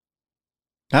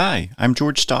Hi, I'm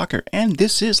George Stalker, and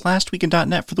this is Last Week in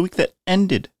 .NET for the week that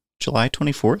ended July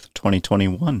 24th,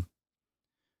 2021.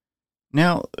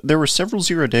 Now, there were several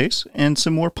 0 days and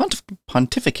some more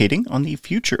pontificating on the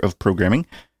future of programming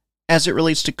as it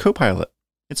relates to Copilot.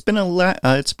 It's been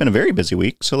a very busy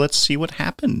week, so let's see what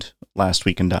happened last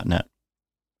week in .NET.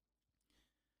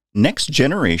 Next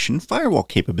generation firewall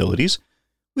capabilities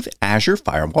with Azure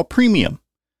Firewall Premium.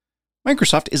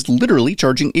 Microsoft is literally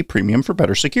charging a premium for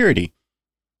better security.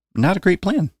 Not a great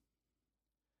plan.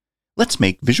 Let's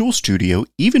make Visual Studio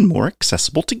even more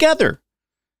accessible together.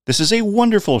 This is a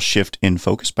wonderful shift in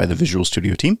focus by the Visual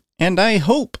Studio team, and I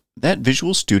hope that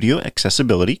Visual Studio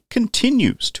accessibility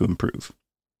continues to improve.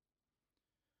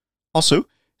 Also,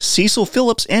 Cecil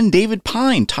Phillips and David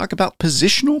Pine talk about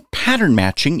positional pattern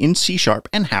matching in C#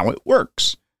 and how it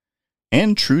works.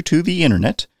 And true to the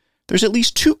internet, there's at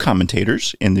least 2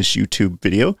 commentators in this YouTube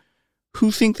video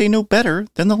who think they know better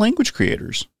than the language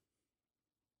creators.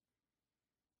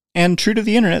 And true to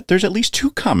the internet, there's at least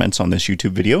 2 comments on this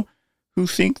YouTube video who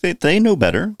think that they know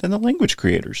better than the language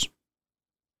creators.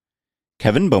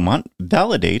 Kevin Beaumont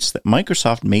validates that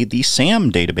Microsoft made the SAM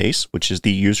database, which is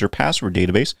the user password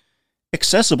database,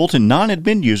 accessible to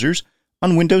non-admin users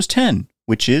on Windows 10,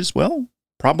 which is, well,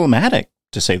 problematic,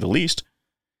 to say the least.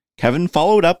 Kevin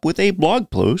followed up with a blog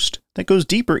post that goes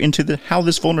deeper into how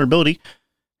this vulnerability,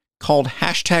 called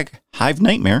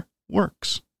 #HiveNightmare,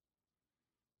 works.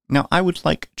 Now, I would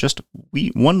like just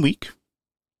 1 week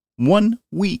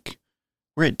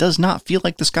where it does not feel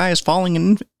like the sky is falling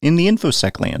in the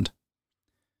InfoSec land.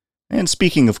 And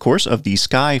speaking, of course, of the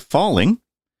sky falling,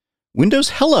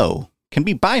 Windows Hello can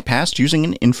be bypassed using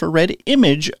an infrared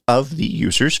image of the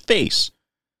user's face.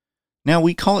 Now,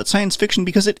 we call it science fiction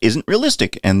because it isn't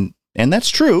realistic, and that's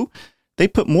true. They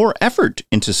put more effort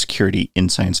into security in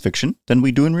science fiction than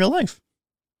we do in real life.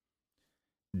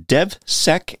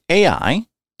 DevSec AI,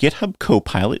 GitHub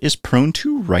Copilot, is prone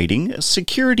to writing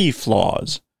security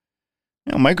flaws.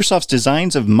 Now, Microsoft's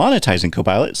designs of monetizing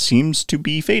Copilot seems to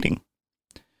be fading.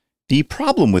 The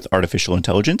problem with artificial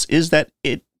intelligence is that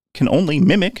it can only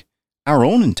mimic our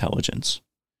own intelligence.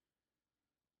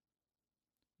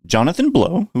 Jonathan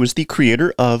Blow, who is the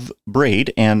creator of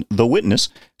Braid and The Witness,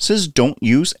 says don't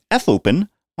use fopen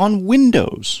on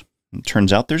Windows. It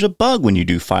turns out there's a bug when you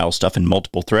do file stuff in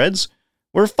multiple threads,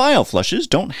 where file flushes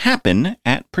don't happen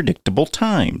at predictable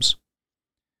times.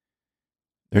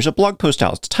 There's a blog post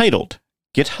out titled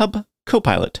GitHub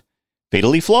Copilot,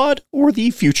 Fatally Flawed or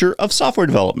the Future of Software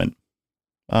Development?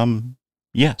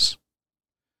 Yes.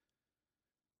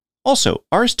 Also,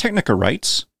 Ars Technica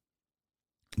writes,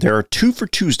 there are 2 for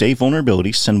Tuesday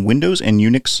vulnerabilities send Windows and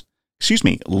Linux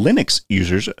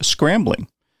users scrambling.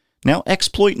 Now,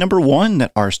 exploit number 1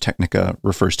 that Ars Technica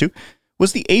refers to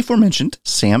was the aforementioned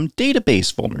SAM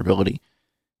database vulnerability.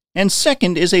 And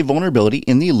second is a vulnerability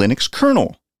in the Linux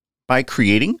kernel by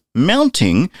creating,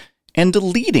 mounting, and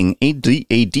deleting a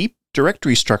deep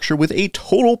directory structure with a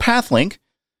total path length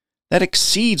that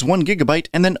exceeds 1 gigabyte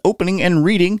and then opening and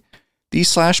reading the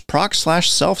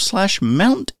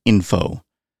 /proc/self/mount info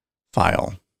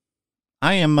file.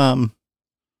 I'm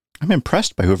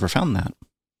impressed by whoever found that.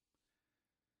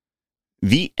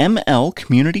 The ML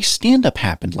community stand-up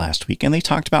happened last week, and they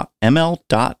talked about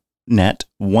ML.NET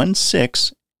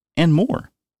 1.6 and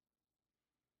more.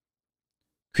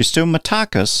 Christo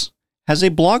Matakis has a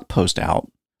blog post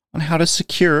out on how to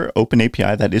secure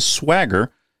OpenAPI, that is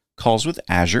Swagger, calls with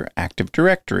Azure Active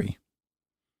Directory.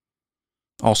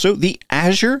 Also, the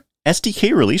Azure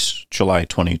SDK release, July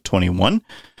 2021,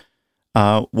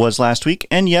 was last week,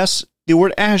 and yes, the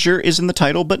word Azure is in the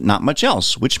title, but not much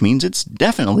else, which means it's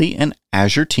definitely an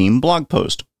Azure Team blog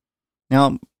post.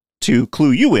 Now, to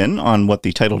clue you in on what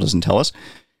the title doesn't tell us,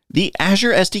 the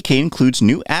Azure SDK includes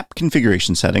new app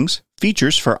configuration settings,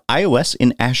 features for iOS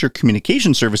in Azure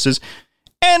Communication Services,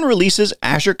 and releases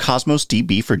Azure Cosmos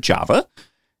DB for Java,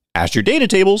 Azure Data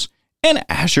Tables, and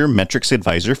Azure Metrics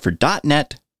Advisor for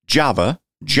 .NET, Java,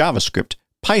 JavaScript,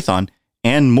 Python,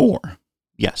 and more.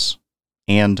 Yes,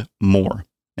 and more.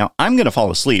 Now, I'm going to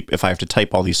fall asleep if I have to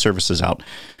type all these services out.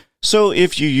 So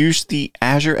if you use the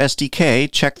Azure SDK,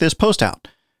 check this post out.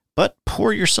 But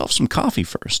pour yourself some coffee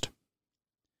first.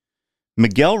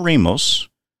 Miguel Ramos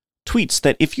tweets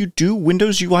that if you do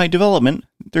Windows UI development,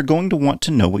 they're going to want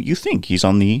to know what you think. He's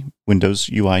on the Windows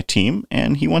UI team,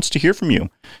 and he wants to hear from you.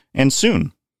 And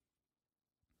soon.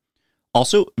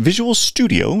 Also, Visual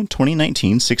Studio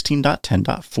 2019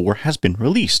 16.10.4 has been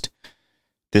released.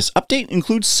 This update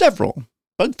includes several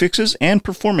bug fixes and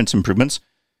performance improvements,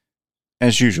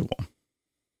 as usual.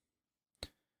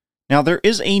 Now, there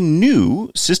is a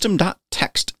new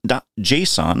system.txt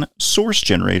Text.json source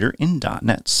generator in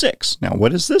 .NET 6. Now,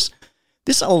 what is this?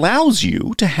 This allows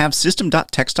you to have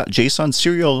system.text.json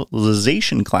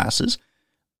serialization classes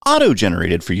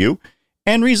auto-generated for you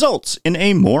and results in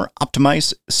a more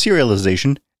optimized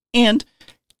serialization and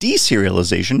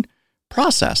deserialization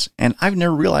process. And I've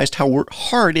never realized how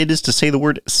hard it is to say the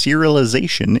word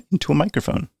serialization into a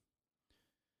microphone.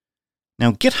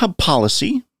 Now, GitHub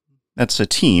Policy, that's a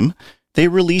team, they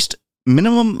released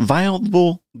minimum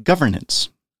viable governance,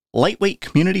 lightweight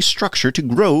community structure to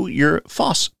grow your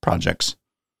FOSS projects.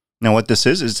 Now, what this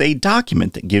is a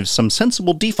document that gives some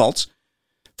sensible defaults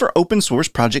for open source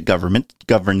project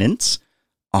governance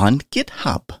on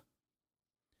GitHub.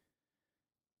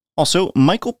 Also,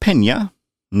 Michael Pena,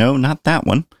 no, not that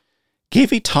one,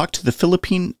 gave a talk to the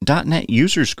Philippine .NET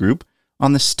users group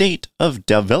on the state of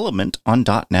development on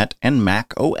 .NET and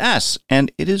Mac OS,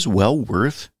 and it is well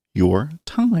worth your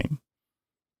time.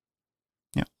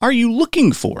 Now, are you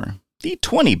looking for the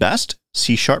 20 best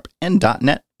C# and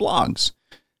 .NET blogs?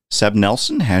 Seb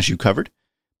Nelson has you covered,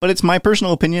 but it's my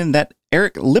personal opinion that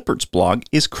Eric Lippert's blog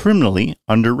is criminally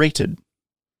underrated.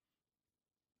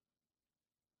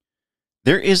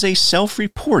 There is a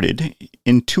self-reported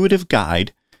intuitive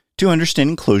guide to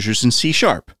understanding closures in C#.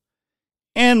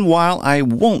 And while I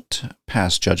won't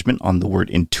pass judgment on the word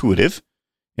intuitive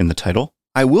in the title,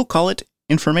 I will call it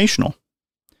informational.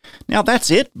 Now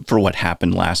that's it for what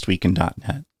happened last week in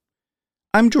 .NET.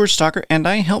 I'm George Stalker, and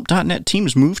I help .NET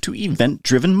teams move to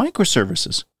event-driven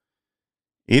microservices.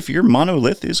 If your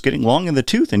monolith is getting long in the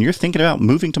tooth and you're thinking about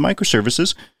moving to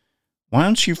microservices, why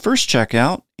don't you first check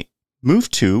out Move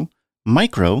to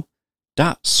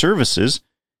Micro.Services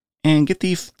and get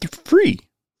the free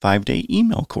 5-day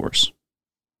email course.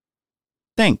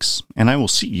 Thanks, and I will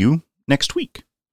see you next week.